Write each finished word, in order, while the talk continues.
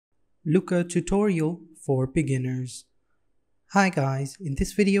Looker tutorial for beginners. Hi guys, in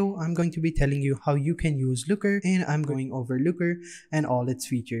this video I'm going to be telling you how you can use Looker, and I'm going over Looker and all its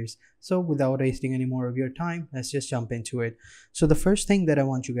features. So without wasting any more of your time, let's just jump into it. So the first thing that I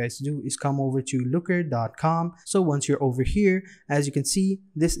want you guys to do is come over to looker.com. So once you're over here, as you can see,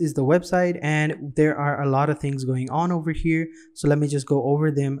 this is the website and there are a lot of things going on over here. So let me just go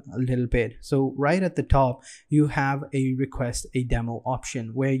over them a little bit. So right at the top, you have a request a demo option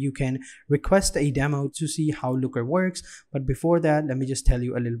where you can request a demo to see how Looker works. But before that, let me just tell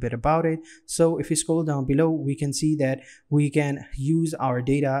you a little bit about it. So if you scroll down below, we can see that we can use our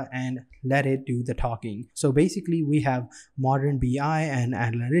data and let it do the talking. So basically we have modern BI and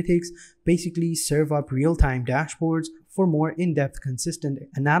analytics basically serve up real-time dashboards for more in-depth consistent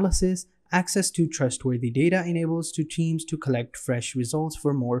analysis. Access to trustworthy data enables to teams to collect fresh results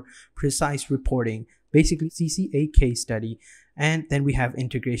for more precise reporting. Basically CCA case study. And then we have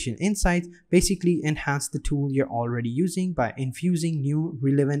integration insights, basically enhance the tool you're already using by infusing new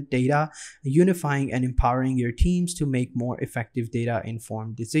relevant data, unifying and empowering your teams to make more effective data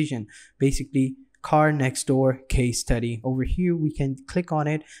informed decision. Basically car next door case study. Over here we can click on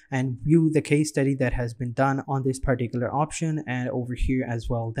it and view the case study that has been done on this particular option, and over here as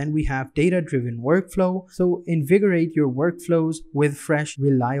well. Then we have data driven workflow. So invigorate your workflows with fresh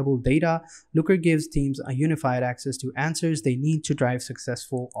reliable data. Looker gives teams a unified access to answers they need to drive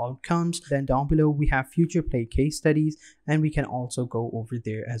successful outcomes. Then down below we have future play case studies, and we can also go over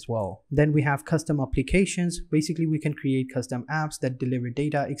there as well. Then we have custom applications. Basically we can create custom apps that deliver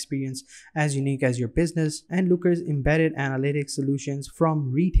data experience as unique as your business. And Looker's embedded analytics solutions from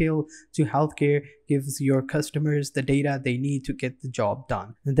retail to healthcare gives your customers the data they need to get the job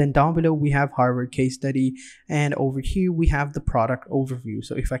done. And then down below we have Harvard case study, and over here we have the product overview.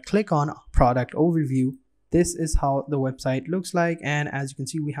 So if I click on product overview, this is how the website looks like, and as you can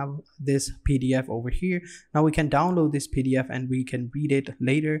see we have this PDF over here. Now we can download this PDF and we can read it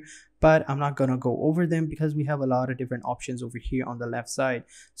later, but I'm not gonna go over them because we have a lot of different options over here on the left side.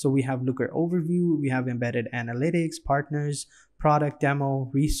 So we have Looker overview, we have embedded analytics, partners, product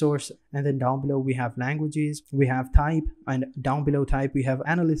demo, resource, and then down below we have languages, we have type, and down below type we have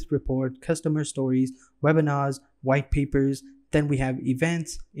analyst report, customer stories, webinars, white papers. Then we have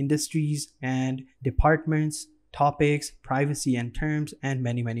events, industries and departments, topics, privacy and terms, and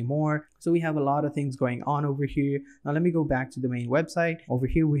many more. So we have a lot of things going on over here. Now let me go back to the main website. Over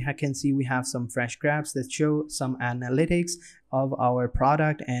here we can see we have some fresh graphs that show some analytics of our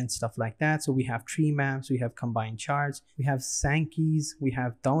product and stuff like that. So we have tree maps, we have combined charts, we have Sankey's, we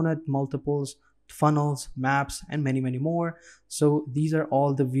have donut multiples, funnels, maps, and many more. So these are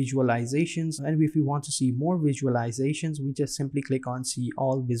all the visualizations, and if we want to see more visualizations, we just simply click on see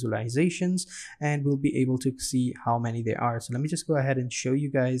all visualizations and we'll be able to see how many there are. So let me just go ahead and show you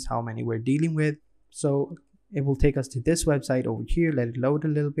guys how many we're dealing with. So it will take us to this website over here. Let it load a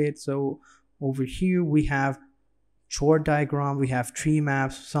little bit. So over here we have chart diagram, we have tree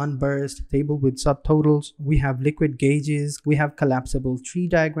maps, sunburst, table with subtotals, we have liquid gauges, we have collapsible tree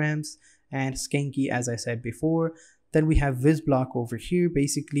diagrams, and Skanky as I said before. Then we have VisBlock over here.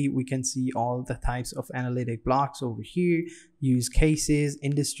 Basically we can see all the types of analytic blocks over here, use cases,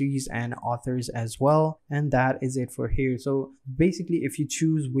 industries, and authors as well. And that is it for here. So basically if you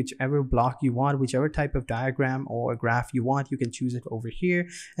choose whichever block you want, whichever type of diagram or graph you want, you can choose it over here.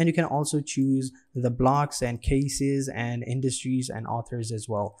 And you can also choose the blocks and cases and industries and authors as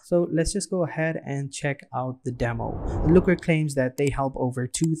well. So let's just go ahead and check out the demo. Looker claims that they help over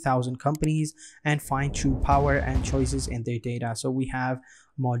 2,000 companies and find true power and choices in their data. So we have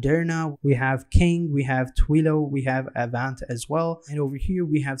Moderna, we have King, we have Twilio, we have Avant as well. And over here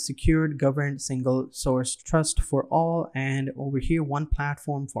we have secured, governed, single source trust for all. And over here one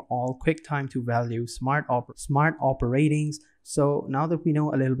platform for all, quick time to value, smart operatings. So now that we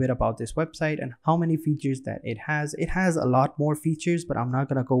know a little bit about this website and how many features that it has a lot more features, but I'm not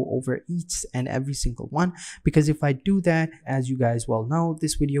going to go over each and every single one, because if I do that, as you guys well know,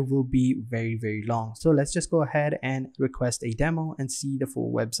 this video will be very long. So let's just go ahead and request a demo and see the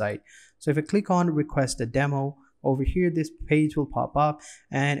full website. So if I click on request a demo, over here this page will pop up,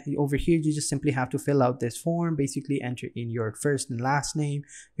 and over here you just simply have to fill out this form. Basically enter in your first and last name,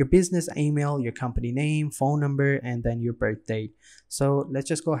 your business email, your company name, phone number, and then your birth date. So let's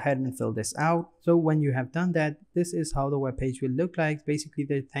just go ahead and fill this out. So when you have done that, this is how the web page will look like. Basically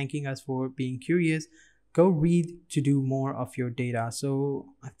they're thanking us for being curious go read to do more of your data. So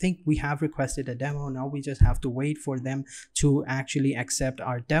I think we have requested a demo. Now we just have to wait for them to actually accept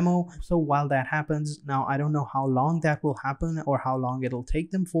our demo. So while that happens, now I don't know how long that will happen or how long it'll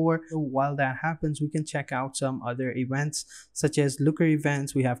take them for. So while that happens, we can check out some other events such as Looker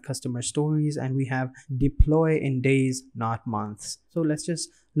events. We have customer stories, and we have deploy in days, not months. So let's just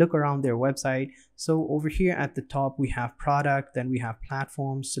look around their website. So over here at the top, we have product, then we have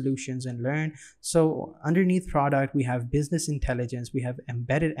platforms, solutions, and learn. So underneath product, we have business intelligence, we have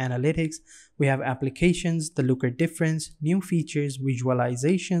embedded analytics, we have applications, the Looker difference, new features,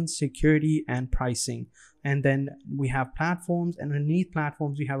 visualization, security, and pricing. And then we have platforms, and underneath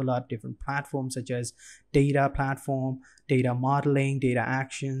platforms, we have a lot of different platforms such as data platform, data modeling, data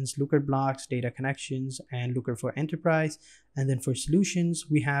actions, Looker blocks, data connections, and Looker for enterprise. And then for solutions,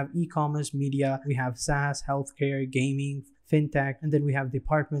 we have e-commerce, media, we have SaaS, healthcare, gaming, fintech, and then we have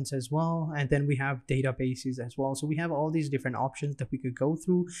departments as well, and then we have databases as well. So we have all these different options that we could go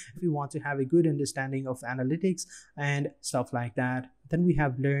through if we want to have a good understanding of analytics and stuff like that. Then we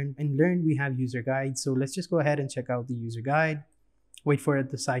have learn, and learn we have user guide. So let's just go ahead and check out the user guide. Wait for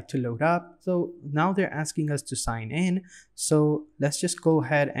the site to load up. So now they're asking us to sign in. So let's just go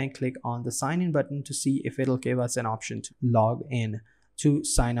ahead and click on the sign in button to see if it'll give us an option to log in to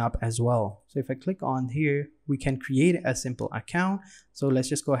sign up as well. So if I click on here, we can create a simple account. So let's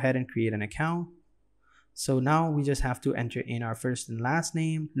just go ahead and create an account. So now we just have to enter in our first and last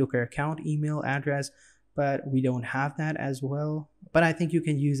name, Looker account email address, but we don't have that as well. But I think you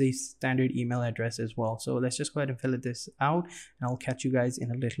can use a standard email address as well. So let's just go ahead and fill this out, and I'll catch you guys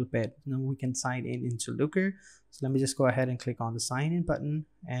in a little bit. Now we can sign in into Looker. So let me just go ahead and click on the sign in button,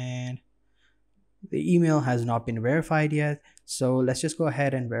 and the email has not been verified yet. So let's just go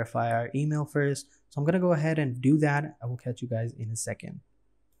ahead and verify our email first. So I'm going to go ahead and do that. I will catch you guys in a second.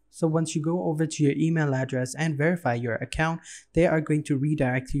 So once you go over to your email address and verify your account, they are going to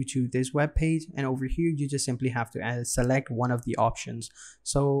redirect you to this web page. And over here, you just simply have to select one of the options.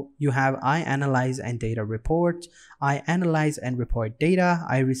 So you have I analyze and data report. I analyze and report data.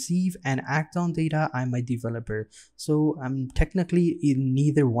 I receive and act on data. I'm a developer. So I'm technically in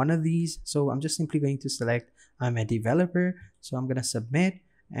neither one of these. So I'm just simply going to select I'm a developer. So I'm going to submit,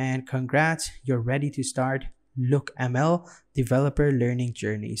 and congrats, you're ready to start LookML developer learning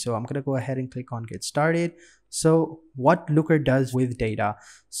journey. So I'm going to go ahead and click on get started. So what Looker does with data.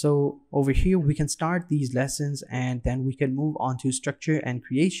 So over here, we can start these lessons, and then we can move on to structure and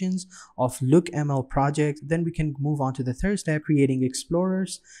creations of LookML project. Then we can move on to the third step, creating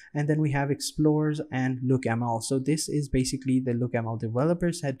explorers. And then we have explorers and LookML. So this is basically the LookML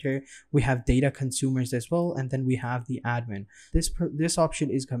developer center. We have data consumers as well. And then we have the admin. This option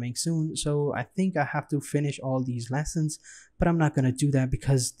is coming soon. So I think I have to finish all these lessons, but I'm not going to do that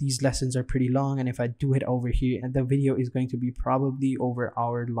because these lessons are pretty long. And if I do it over here, and the video is going to be probably over an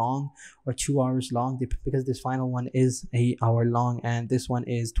hour long or 2 hours long, because this final one is an hour long, and this one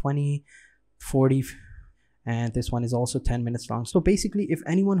is 20, 40, and this one is also 10 minutes long. So basically, if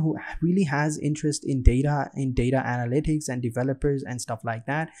anyone who really has interest in data analytics and developers and stuff like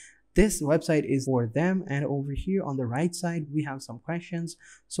that, this website is for them. And over here on the right side, we have some questions.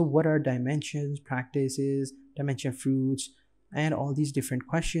 So what are dimensions, practices, dimension fruits, and all these different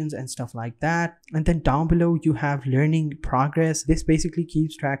questions and stuff like that. And then down below, you have learning progress. This basically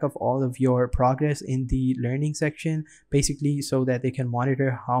keeps track of all of your progress in the learning section, basically so that they can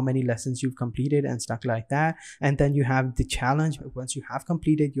monitor how many lessons you've completed and stuff like that. And then you have the challenge. Once you have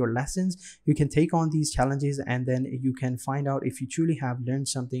completed your lessons, you can take on these challenges, and then you can find out if you truly have learned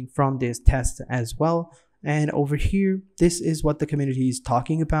something from this test as well. And over here, this is what the community is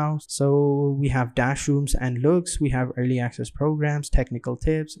talking about. So we have dash rooms and looks, we have early access programs, technical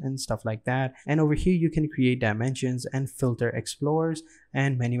tips, and stuff like that. And over here, you can create dimensions and filter explorers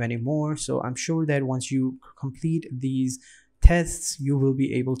and many more. So I'm sure that once you complete these tests, you will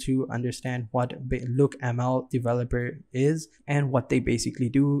be able to understand what LookML developer is and what they basically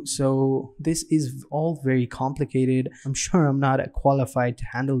do. So this is all very complicated. I'm sure I'm not qualified to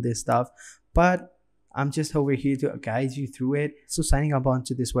handle this stuff, but I'm just over here to guide you through it. So signing up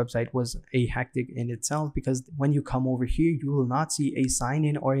onto this website was a hectic in itself, because when you come over here, you will not see a sign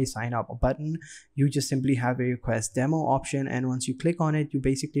in or a sign up button. You just simply have a request demo option, and once you click on it, you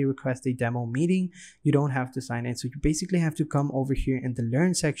basically request a demo meeting. You don't have to sign in. So you basically have to come over here in the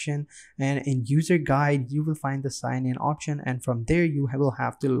learn section, and in user guide, you will find the sign in option, and from there you will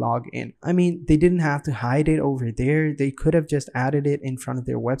have to log in. I mean, they didn't have to hide it over there. They could have just added it in front of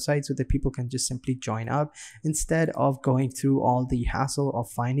their website so that people can just simply join up instead of going through all the hassle of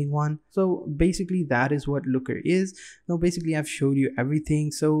finding one. So basically that is what Looker is. Now basically I've showed you everything.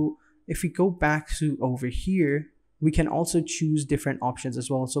 So if we go back to over here, we can also choose different options as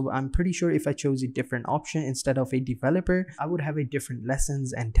well. So I'm pretty sure if I chose a different option instead of a developer, I would have a different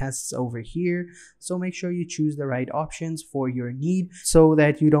lessons and tests over here. So make sure you choose the right options for your need so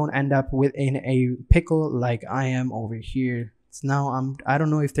that you don't end up within a pickle like I am over here. So now I don't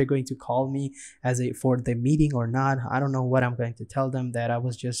know if they're going to call me for the meeting or not. I don't know what I'm going to tell them, that I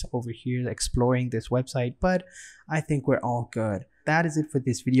was just over here exploring this website, but I think we're all good. That is it for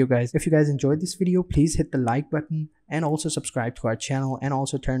this video, guys. If you guys enjoyed this video, please hit the like button and also subscribe to our channel, and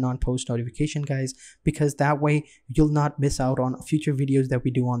also turn on post notification, guys, because that way you'll not miss out on future videos that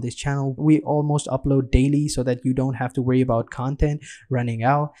we do on this channel. We almost upload daily so that you don't have to worry about content running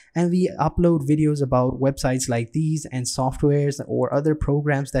out, and we upload videos about websites like these and softwares or other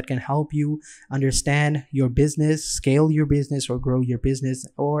programs that can help you understand your business, scale your business, or grow your business,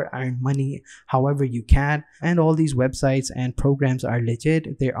 or earn money however you can. And all these websites and programs are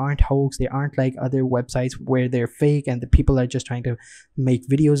legit. They aren't hoax. They aren't like other websites where they're fake and the people are just trying to make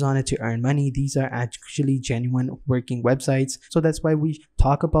videos on it to earn money. These are actually genuine working websites. So that's why we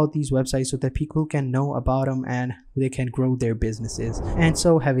talk about these websites, so that people can know about them and they can grow their businesses. And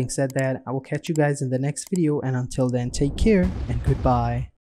so having said that, I will catch you guys in the next video, and until then, take care and goodbye.